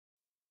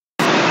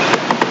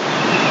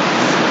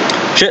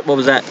Shit, what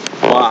was that?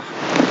 Wow.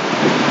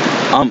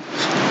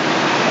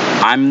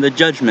 I'm the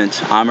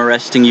judgment. I'm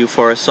arresting you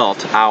for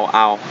assault. Ow,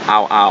 ow,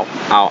 ow, ow,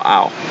 ow,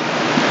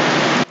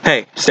 ow.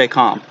 Hey, stay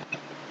calm.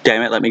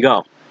 Damn it, let me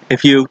go.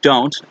 If you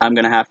don't, I'm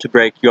gonna have to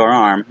break your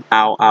arm.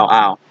 Ow, ow,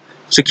 ow.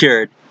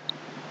 Secured.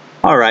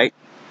 Alright.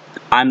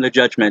 I'm the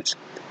judgment.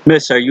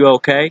 Miss, are you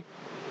okay?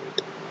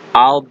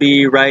 I'll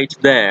be right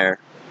there.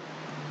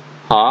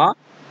 Huh?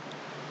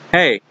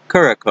 Hey,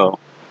 Kurako.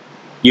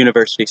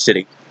 University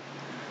City.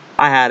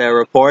 I had a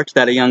report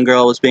that a young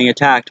girl was being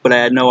attacked, but I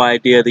had no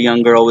idea the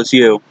young girl was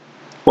you.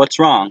 What's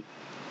wrong?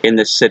 In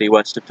this city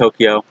west of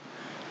Tokyo,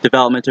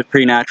 development of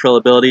preternatural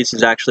abilities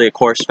is actually a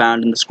course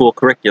found in the school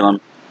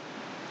curriculum.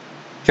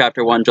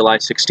 Chapter 1, July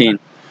 16.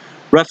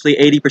 Roughly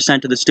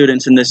 80% of the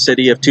students in this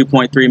city of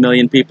 2.3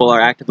 million people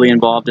are actively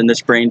involved in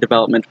this brain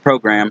development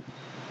program.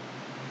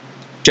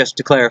 Just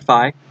to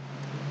clarify,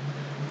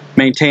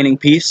 maintaining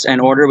peace and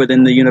order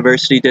within the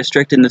university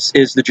district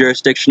is the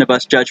jurisdiction of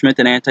us judgment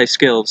and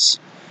anti-skills.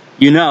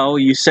 You know,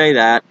 you say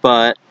that,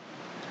 but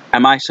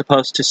am I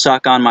supposed to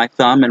suck on my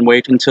thumb and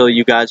wait until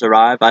you guys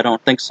arrive? I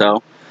don't think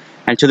so.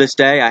 And to this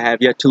day, I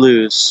have yet to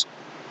lose. ...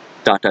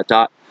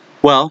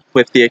 Well,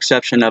 with the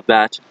exception of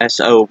that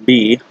SOB,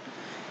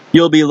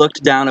 you'll be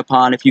looked down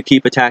upon if you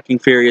keep attacking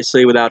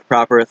furiously without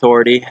proper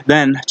authority.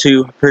 Then,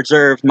 to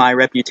preserve my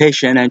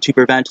reputation and to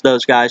prevent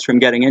those guys from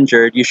getting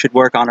injured, you should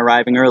work on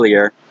arriving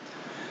earlier.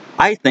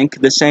 I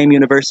think the same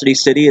University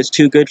City is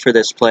too good for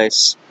this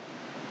place.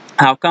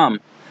 How come?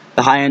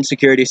 The high-end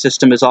security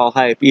system is all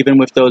hype, even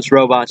with those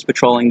robots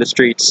patrolling the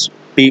streets.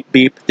 Beep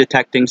beep,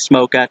 detecting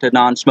smoke at a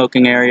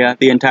non-smoking area.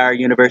 The entire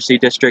university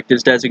district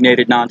is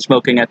designated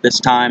non-smoking at this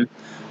time.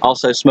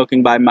 Also,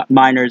 smoking by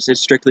minors is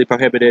strictly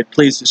prohibited.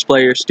 Please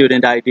display your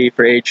student ID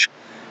for age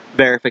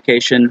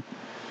verification.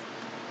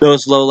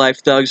 Those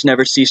low-life thugs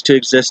never cease to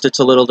exist. It's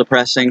a little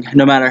depressing.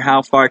 No matter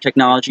how far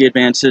technology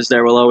advances,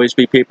 there will always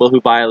be people who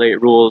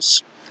violate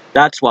rules.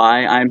 That's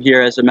why I'm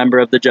here as a member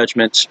of the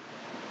judgment.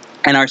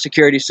 And our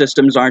security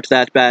systems aren't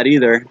that bad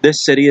either. This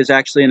city is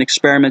actually an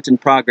experiment in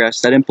progress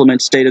that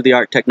implements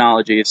state-of-the-art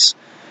technologies.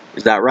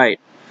 Is that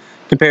right?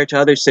 Compared to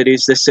other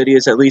cities, this city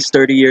is at least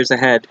 30 years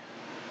ahead.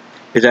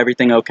 Is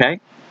everything okay?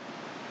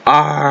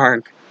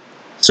 Arg!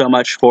 So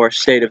much for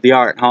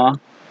state-of-the-art, huh?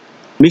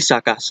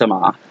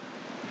 Misaka-sama.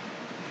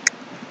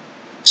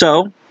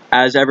 So,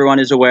 as everyone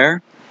is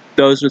aware,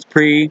 those with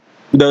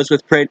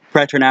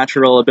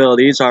preternatural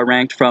abilities are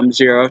ranked from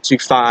 0 to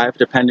 5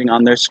 depending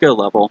on their skill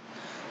level.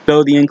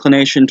 Though the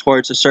inclination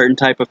towards a certain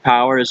type of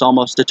power is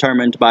almost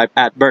determined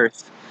at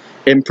birth,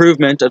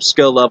 improvement of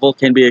skill level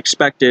can be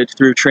expected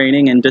through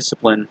training and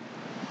discipline.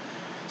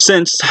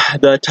 Since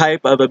the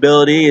type of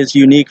ability is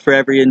unique for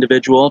every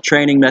individual,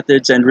 training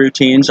methods and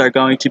routines are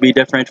going to be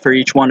different for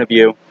each one of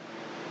you.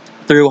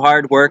 Through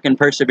hard work and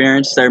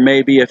perseverance, there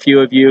may be a few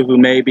of you who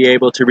may be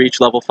able to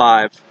reach level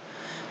 5.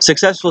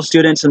 Successful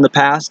students in the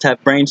past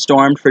have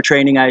brainstormed for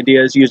training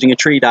ideas using a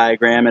tree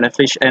diagram and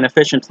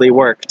efficiently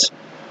worked.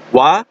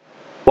 What?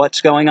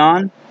 What's going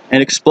on?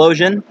 An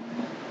explosion?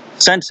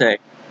 Sensei,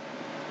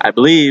 I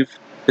believe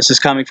this is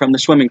coming from the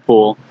swimming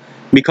pool.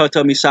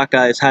 Mikoto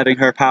Misaka is having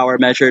her power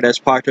measured as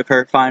part of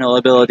her final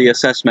ability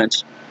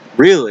assessment.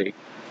 Really?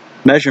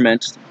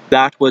 Measurement?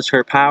 That was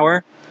her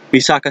power?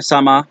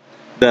 Misaka-sama,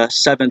 that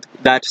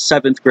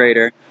seventh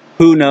grader,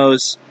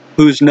 who's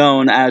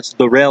known as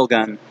the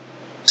Railgun.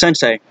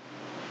 Sensei,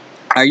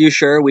 are you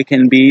sure we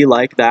can be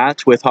like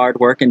that with hard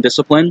work and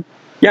discipline?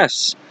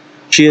 Yes.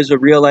 She is a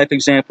real-life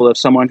example of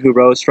someone who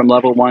rose from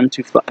level 1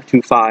 to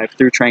 5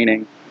 through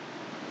training.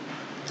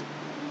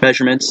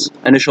 Measurements: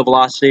 initial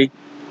velocity,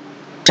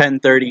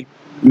 1030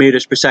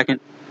 meters per second.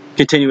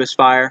 Continuous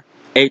fire,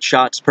 8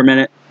 shots per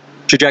minute.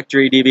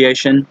 Trajectory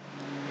deviation,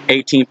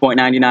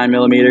 18.99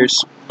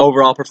 millimeters.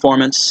 Overall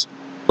performance,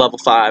 level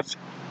 5.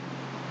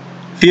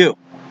 Phew.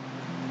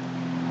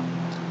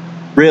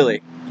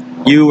 Really?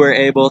 You were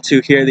able to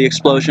hear the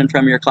explosion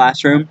from your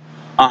classroom?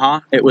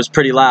 It was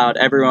pretty loud.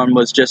 Everyone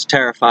was just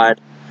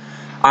terrified.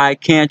 I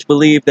can't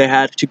believe they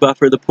had to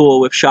buffer the pool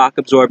with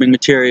shock-absorbing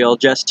material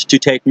just to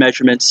take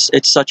measurements.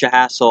 It's such a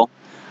hassle.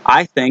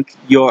 I think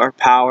your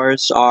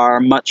powers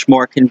are much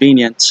more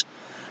convenient.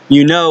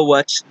 You know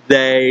what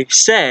they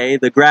say,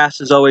 the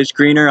grass is always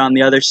greener on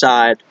the other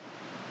side.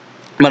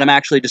 But I'm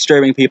actually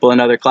disturbing people in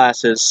other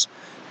classes.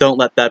 Don't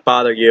let that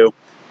bother you.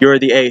 You're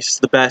the ace,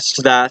 the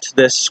best that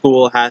this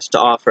school has to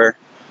offer.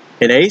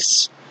 An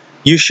ace?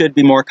 You should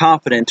be more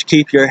confident.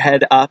 Keep your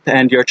head up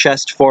and your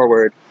chest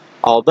forward.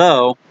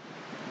 Although,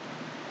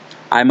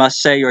 I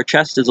must say your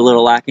chest is a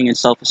little lacking in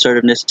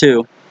self-assertiveness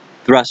too.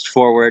 Thrust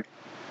forward.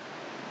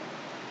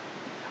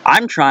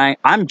 I'm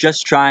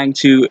just trying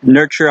to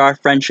nurture our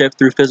friendship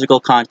through physical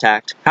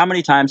contact. How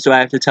many times do I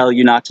have to tell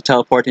you not to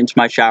teleport into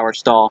my shower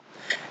stall?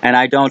 And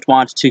I don't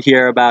want to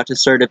hear about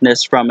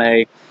assertiveness from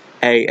a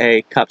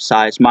cup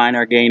size. Mine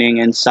are gaining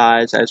in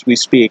size as we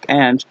speak.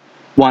 And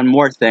one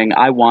more thing,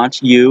 I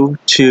want you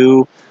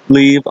to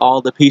leave all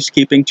the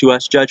peacekeeping to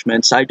us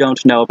judgments. I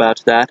don't know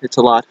about that. It's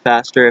a lot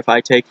faster if I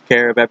take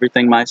care of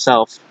everything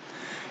myself.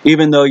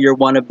 Even though you're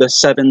one of the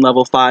 7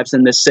 level 5s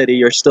in this city,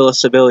 you're still a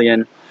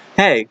civilian.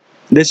 Hey,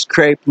 this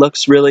crepe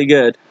looks really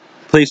good.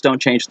 Please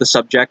don't change the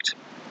subject.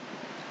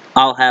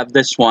 I'll have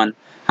this one.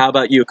 How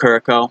about you,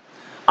 Kuriko?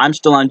 I'm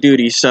still on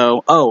duty,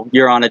 so... Oh,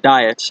 you're on a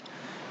diet.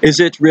 Is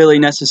it really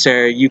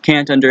necessary? You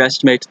can't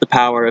underestimate the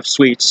power of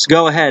sweets.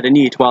 Go ahead and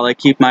eat while I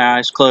keep my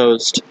eyes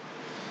closed.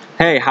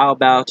 Hey, how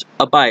about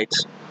a bite?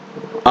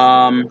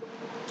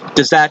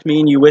 Does that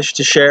mean you wish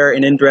to share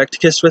an indirect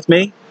kiss with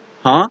me?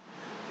 Huh?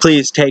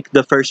 Please take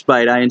the first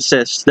bite, I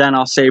insist. Then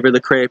I'll savor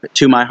the crepe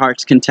to my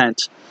heart's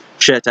content.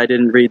 Shit, I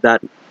didn't read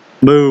that.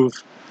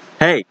 Move.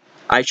 Hey,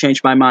 I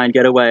changed my mind.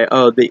 Get away.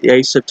 Oh, the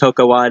ace of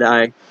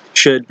Tokawada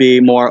should be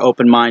more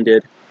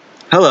open-minded.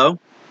 Hello,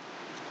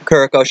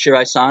 Kuriko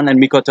Shirai-san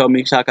and Mikoto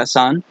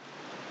Misaka-san.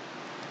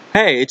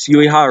 Hey, it's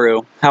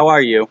Yuiharu. How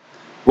are you?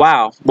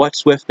 Wow,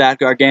 what's with that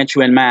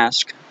gargantuan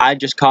mask? I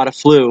just caught a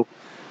flu.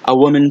 A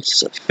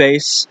woman's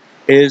face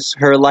is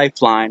her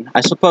lifeline.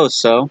 I suppose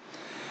so.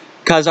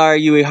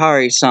 Kazari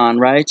Yuihari-san,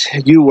 right?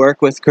 You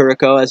work with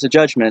Kuriko as a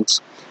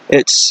judgment.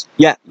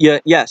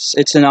 Yes,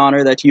 it's an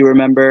honor that you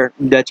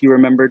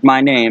remembered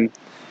my name.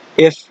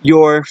 If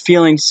you're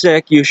feeling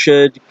sick, you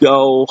should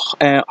go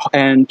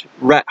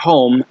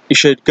home. You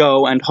should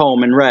go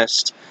home and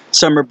rest.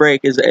 Summer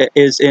break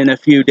is in a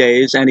few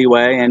days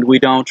anyway, and we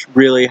don't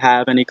really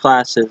have any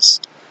classes.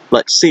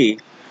 Let's see.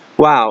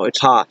 Wow, it's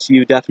hot.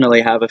 You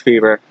definitely have a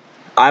fever.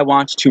 I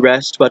want to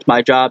rest, but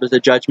my job as a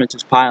judgment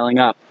is piling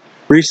up.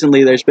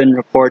 Recently, there's been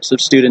reports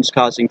of students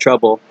causing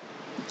trouble.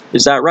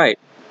 Is that right?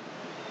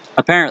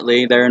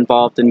 Apparently, they're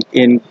involved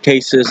in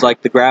cases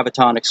like the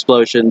graviton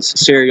explosions,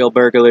 serial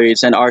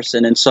burglaries, and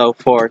arson, and so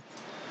forth.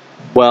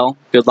 Well,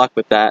 good luck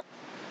with that.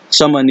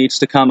 Someone needs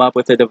to come up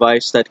with a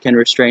device that can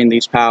restrain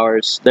these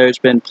powers. There's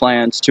been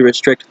plans to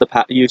restrict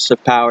the use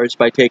of powers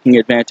by taking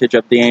advantage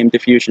of the AIM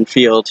diffusion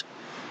field.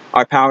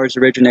 Our powers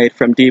originate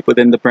from deep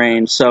within the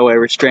brain, so a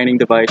restraining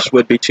device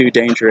would be too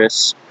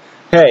dangerous.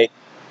 Hey,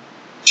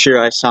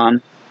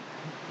 Shirai-san.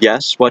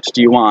 Yes, what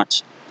do you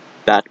want?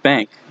 That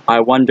bank.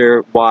 I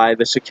wonder why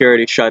the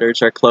security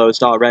shutters are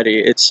closed already.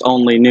 It's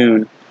only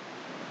noon.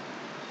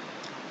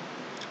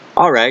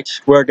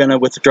 Alright, we're gonna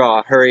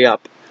withdraw. Hurry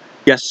up.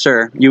 Yes,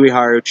 sir.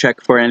 Yuiharu,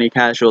 check for any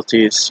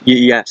casualties.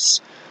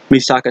 Yes.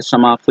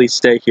 Misaka-sama, please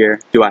stay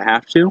here. Do I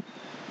have to?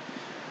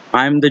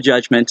 I'm the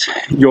judgment.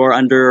 You're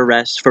under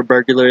arrest for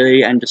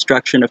burglary and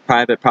destruction of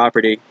private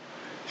property.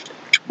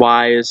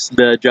 Why is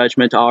the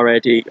judgment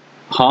already...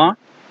 Huh?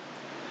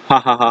 Ha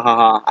ha ha ha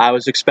ha. I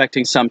was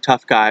expecting some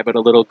tough guy, but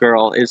a little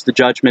girl. Is the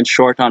judgment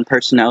short on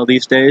personnel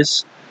these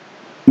days?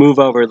 Move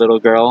over, little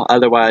girl,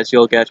 otherwise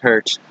you'll get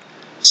hurt.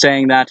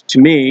 Saying that to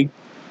me,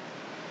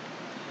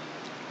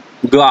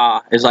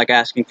 blah, is like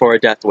asking for a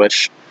death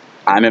wish.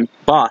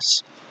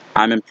 Boss,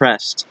 I'm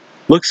impressed.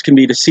 Looks can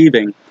be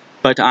deceiving,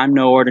 but I'm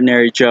no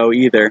ordinary Joe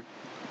either.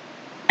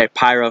 A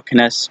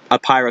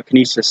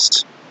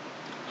pyrokinesist.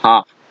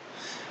 Ha.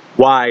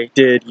 Why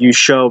did you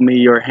show me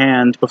your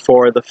hand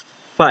before the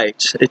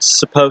fight? It's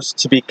supposed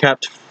to be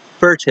kept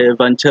furtive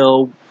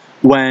until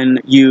when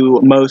you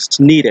most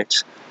need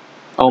it.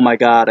 Oh my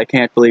god, I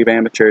can't believe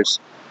amateurs.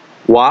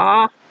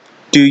 Wah?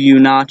 Do you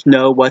not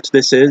know what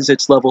this is?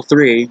 It's level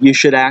 3. You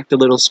should act a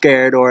little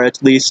scared or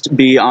at least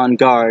be on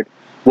guard.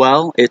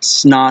 Well,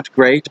 it's not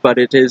great, but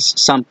it is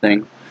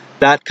something.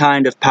 That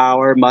kind of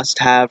power must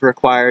have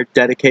required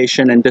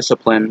dedication and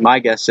discipline, my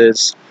guess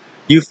is.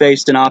 You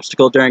faced an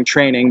obstacle during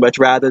training, but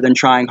rather than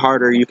trying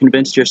harder, you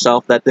convinced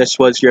yourself that this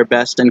was your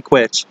best and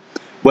quit.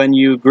 When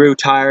you grew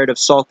tired of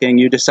sulking,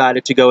 you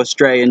decided to go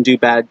astray and do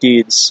bad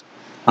deeds.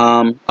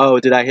 Oh,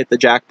 did I hit the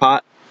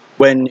jackpot?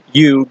 When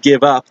you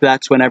give up,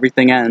 that's when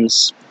everything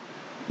ends.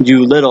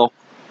 You little...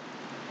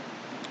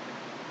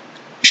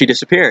 She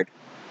disappeared.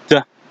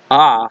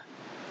 A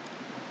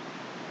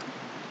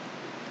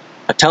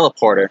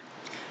teleporter.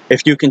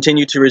 If you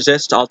continue to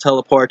resist, I'll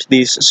teleport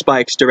these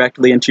spikes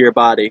directly into your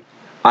body.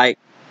 I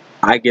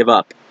give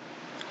up.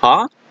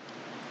 Huh?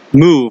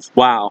 Move.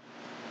 Wow.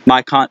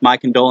 My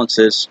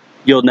condolences.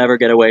 You'll never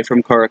get away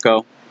from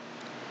Kuriko.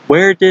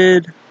 Where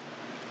did...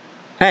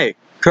 Hey,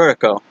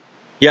 Kuriko.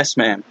 Yes,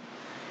 ma'am.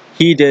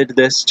 He did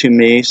this to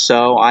me,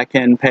 so I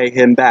can pay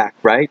him back,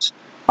 right?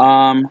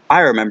 I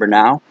remember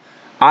now.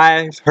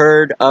 I've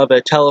heard of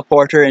a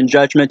teleporter in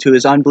Judgment who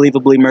is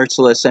unbelievably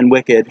merciless and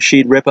wicked.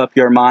 She'd rip up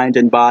your mind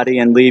and body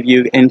and leave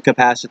you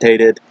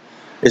incapacitated.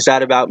 Is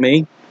that about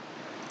me?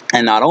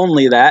 And not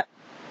only that,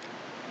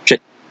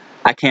 shit,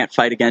 I can't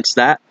fight against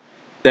that.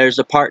 There's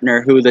a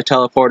partner who the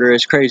teleporter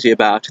is crazy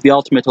about, the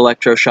ultimate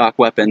electroshock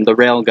weapon, the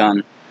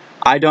Railgun.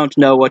 I don't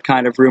know what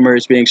kind of rumor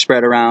is being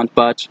spread around,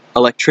 but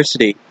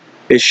electricity.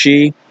 Is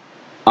she?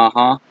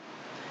 Uh-huh.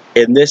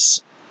 In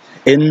this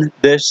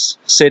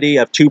city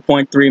of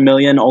 2.3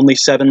 million, only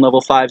 7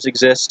 level 5s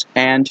exist,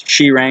 and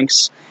she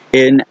ranks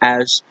in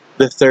as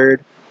the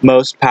 3rd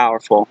most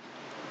powerful.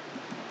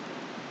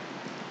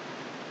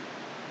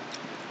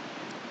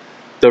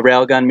 The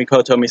Railgun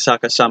Mikoto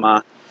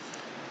Misaka-sama.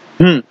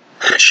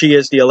 She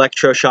is the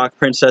electroshock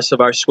princess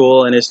of our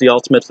school and is the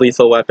ultimate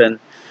lethal weapon.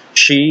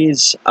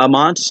 She's a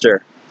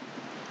monster.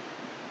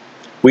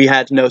 We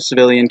had no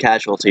civilian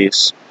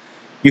casualties.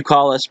 You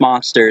call us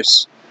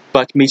monsters,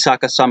 but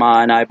Misaka-sama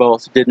and I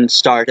both didn't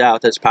start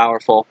out as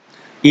powerful,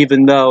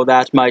 even though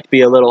that might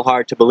be a little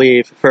hard to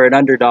believe for an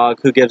underdog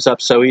who gives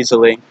up so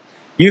easily.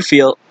 If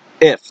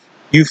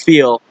you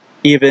feel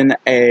even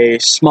a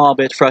small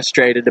bit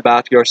frustrated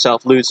about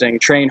yourself losing,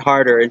 train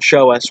harder and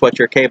show us what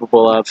you're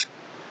capable of.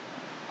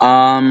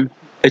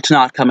 It's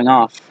not coming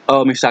off.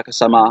 Oh,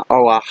 Misaka-sama,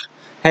 oh ah.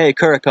 Hey,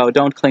 Kuriko,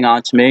 don't cling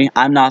on to me.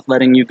 I'm not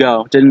letting you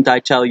go. Didn't I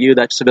tell you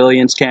that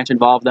civilians can't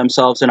involve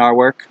themselves in our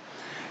work?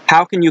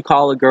 How can you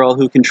call a girl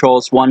who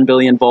controls 1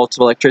 billion volts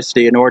of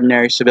electricity an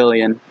ordinary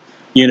civilian?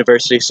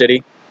 University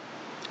City.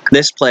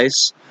 This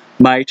place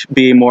might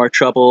be more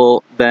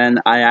trouble than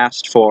I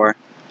asked for.